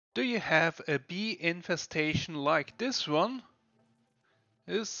Do you have a bee infestation like this one?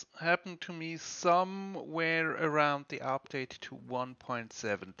 This happened to me somewhere around the update to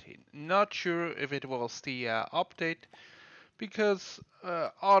 1.17. Not sure if it was the update, because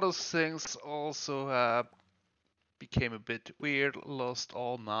other things also became a bit weird, lost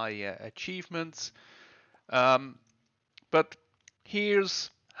all my achievements. But here's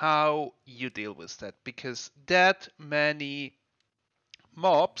how you deal with that, because that many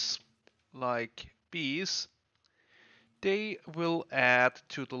mobs, like bees, they will add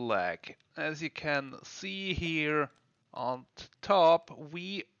to the lag. As you can see here on the top,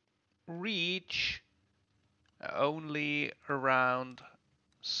 we reach only around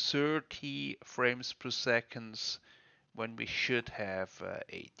 30 frames per second when we should have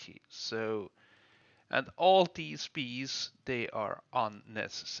 80. And all these bees, they are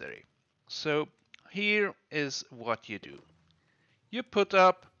unnecessary. So here is what you do. You put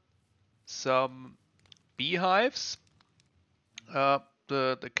up some beehives. Uh,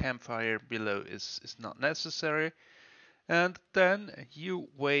 the campfire below is not necessary. And then you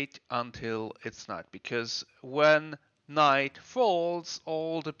wait until it's night, because when night falls,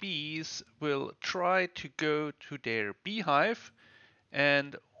 all the bees will try to go to their beehive,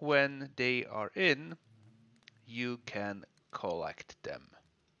 and when they are in, you can collect them.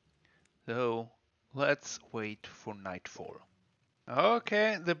 So let's wait for nightfall.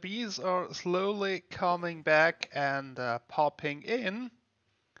 Okay, the bees are slowly coming back and popping in.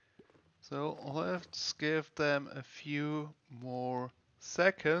 So let's give them a few more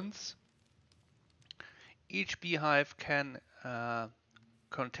seconds. Each beehive can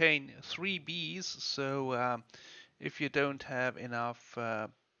contain 3 bees, so if you don't have enough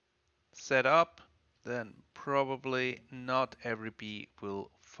set up, then probably not every bee will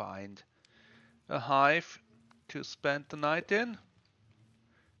find a hive to spend the night in.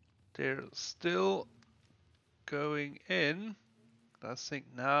 They're still going in. I think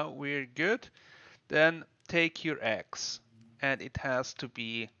now we're good. Then take your eggs, and it has to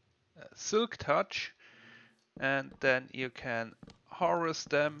be silk touch, and then you can harvest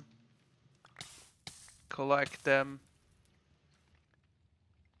them, collect them,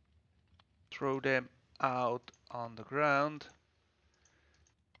 throw them out on the ground.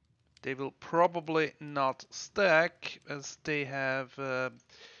 They will probably not stack, as they have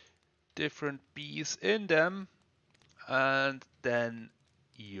different bees in them, and then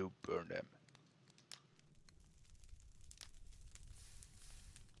you burn them.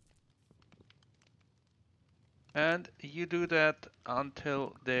 And you do that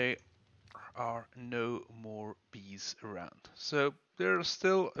until there are no more bees around. So there are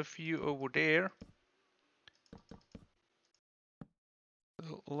still a few over there.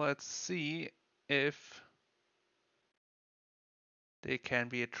 So let's see if they can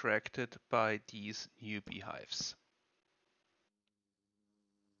be attracted by these new beehives.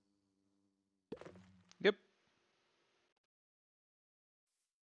 Yep.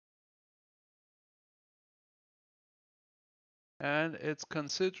 And it's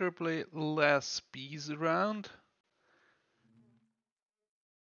considerably less bees around.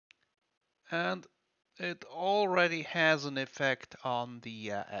 And it already has an effect on the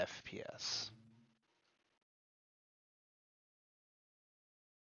FPS.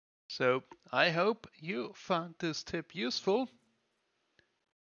 So I hope you found this tip useful,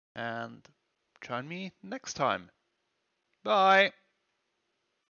 and join me next time. Bye!